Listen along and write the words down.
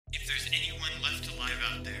anyone left alive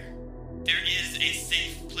out there. There is a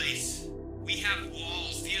safe place. We have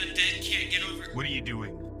walls. The undead can't get over. What are you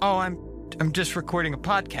doing? Oh, I'm just recording a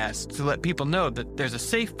podcast to let people know that there's a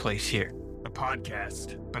safe place here. A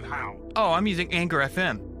podcast? But how? Oh, I'm using Anchor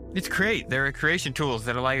FM. It's great. There are creation tools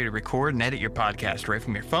that allow you to record and edit your podcast right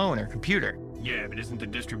from your phone or computer. Yeah, but isn't the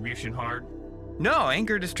distribution hard? No,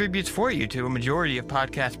 Anchor distributes for you to a majority of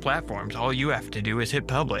podcast platforms. All you have to do is hit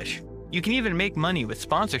publish. You can even make money with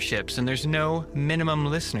sponsorships, and there's no minimum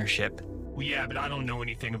listenership. Well, yeah, but I don't know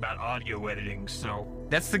anything about audio editing, so...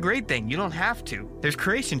 That's the great thing. You don't have to. There's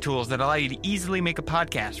creation tools that allow you to easily make a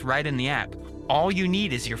podcast right in the app. All you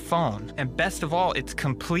need is your phone, and best of all, it's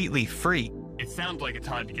completely free. It sounds like it's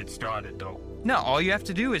time to get started, though. No, all you have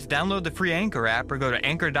to do is download the free Anchor app or go to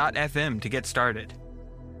anchor.fm to get started.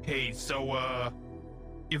 Hey, so,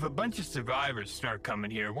 if a bunch of survivors start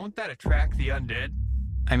coming here, won't that attract the undead?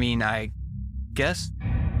 I mean, I guess.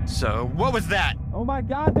 So, what was that? Oh my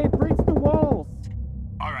god, they breached the walls!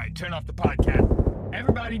 Alright, turn off the podcast.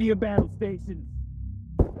 Everybody to your battle stations.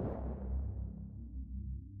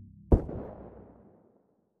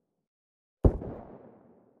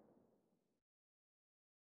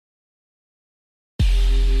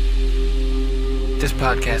 This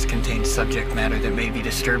podcast contains subject matter that may be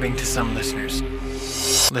disturbing to some listeners.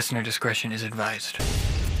 Listener discretion is advised.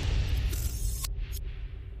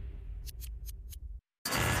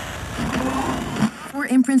 For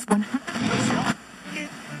imprints one.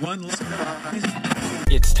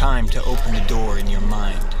 It's time to open the door in your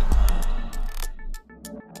mind.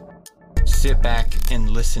 Sit back and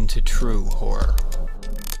listen to true horror.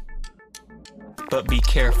 But be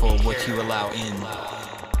careful what you allow in.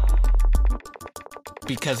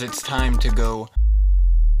 Because it's time to go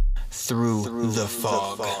through the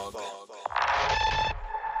fog.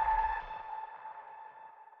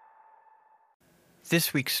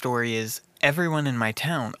 This week's story is Everyone in My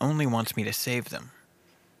Town Only Wants Me to Save Them.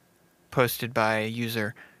 Posted by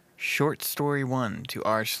user shortstory1 to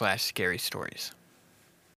r/scary stories.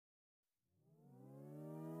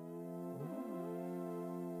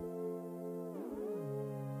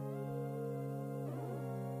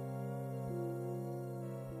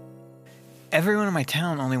 Everyone in my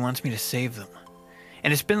town only wants me to save them.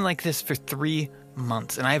 And it's been like this for 3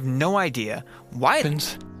 months, and I have no idea why it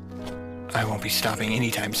happens. I won't be stopping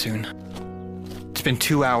anytime soon. It's been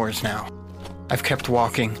 2 hours now. I've kept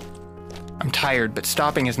walking. I'm tired, but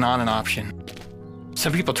stopping is not an option.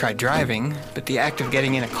 Some people try driving, but the act of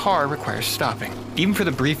getting in a car requires stopping, even for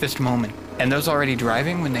the briefest moment. And those already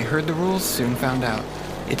driving, when they heard the rules, soon found out.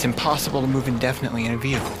 It's impossible to move indefinitely in a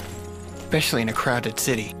vehicle, especially in a crowded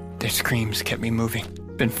city. Their screams kept me moving.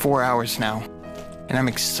 Been 4 hours now, and I'm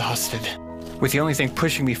exhausted, with the only thing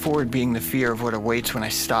pushing me forward being the fear of what awaits when I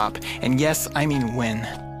stop. And yes, I mean when.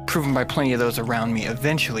 Proven by plenty of those around me,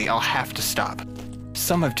 eventually I'll have to stop.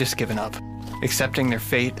 Some have just given up, accepting their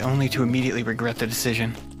fate only to immediately regret the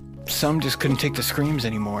decision. Some just couldn't take the screams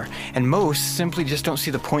anymore, and most simply just don't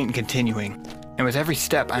see the point in continuing. And with every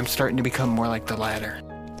step, I'm starting to become more like the latter.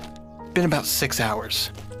 Been about 6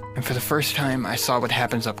 hours, and for the first time, I saw what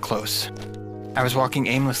happens up close. I was walking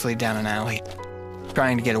aimlessly down an alley,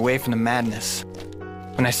 trying to get away from the madness,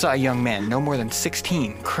 when I saw a young man, no more than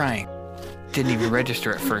 16, crying. Didn't even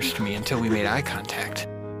register at first to me until we made eye contact.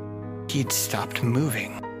 He'd stopped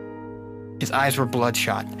moving. His eyes were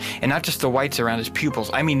bloodshot, and not just the whites around his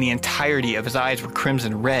pupils, I mean the entirety of his eyes were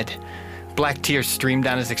crimson red. Black tears streamed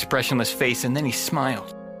down his expressionless face, and then he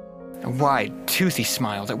smiled. A wide, toothy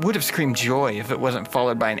smile that would have screamed joy if it wasn't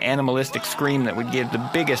followed by an animalistic scream that would give the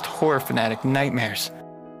biggest horror fanatic nightmares.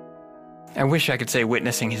 I wish I could say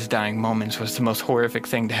witnessing his dying moments was the most horrific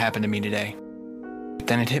thing to happen to me today. But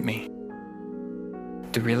then it hit me.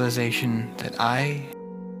 The realization that I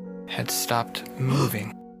had stopped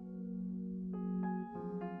moving.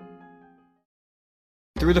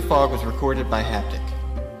 Through the Fog was recorded by Haptic.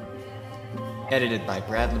 Edited by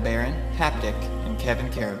Brad LeBaron, Haptic, and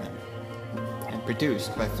Kevin Caravan. And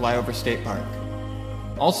produced by Flyover State Park.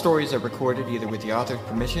 All stories are recorded either with the author's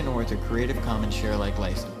permission or with a Creative Commons share-alike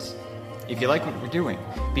license. If you like what we're doing,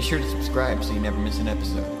 be sure to subscribe so you never miss an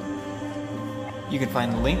episode. You can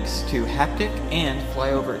find links to Haptic and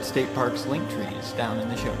Flyover at State Park's link trees down in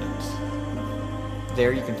the show notes.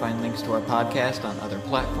 There you can find links to our podcast on other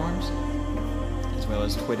platforms, as well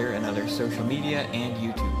as Twitter and other social media and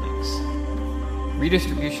YouTube links.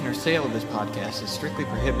 Redistribution or sale of this podcast is strictly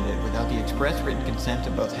prohibited without the express written consent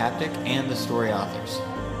of both Haptic and the story authors.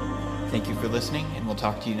 Thank you for listening, and we'll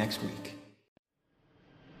talk to you next week.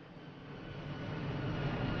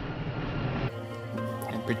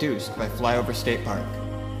 And produced by Flyover State Park.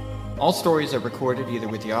 All stories are recorded either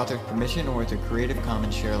with the author's permission or with a Creative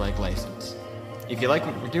Commons share-alike license. If you like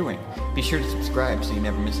what we're doing, be sure to subscribe so you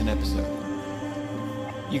never miss an episode.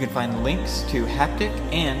 You can find links to Haptic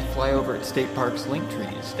and Flyover at State Park's link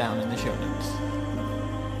trees down in the show notes.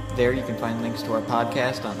 There you can find links to our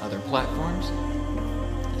podcast on other platforms,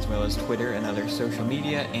 as well as Twitter and other social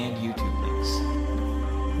media and YouTube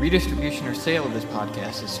links. Redistribution or sale of this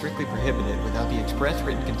podcast is strictly prohibited without the express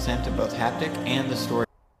written consent of both Haptic and the story.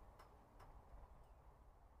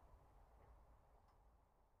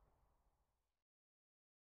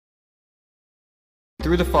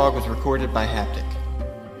 Through the Fog was recorded by Haptic.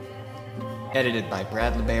 Edited by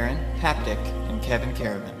Brad LeBaron, Haptic, and Kevin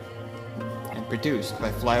Caravan. And produced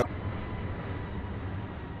by Flyover.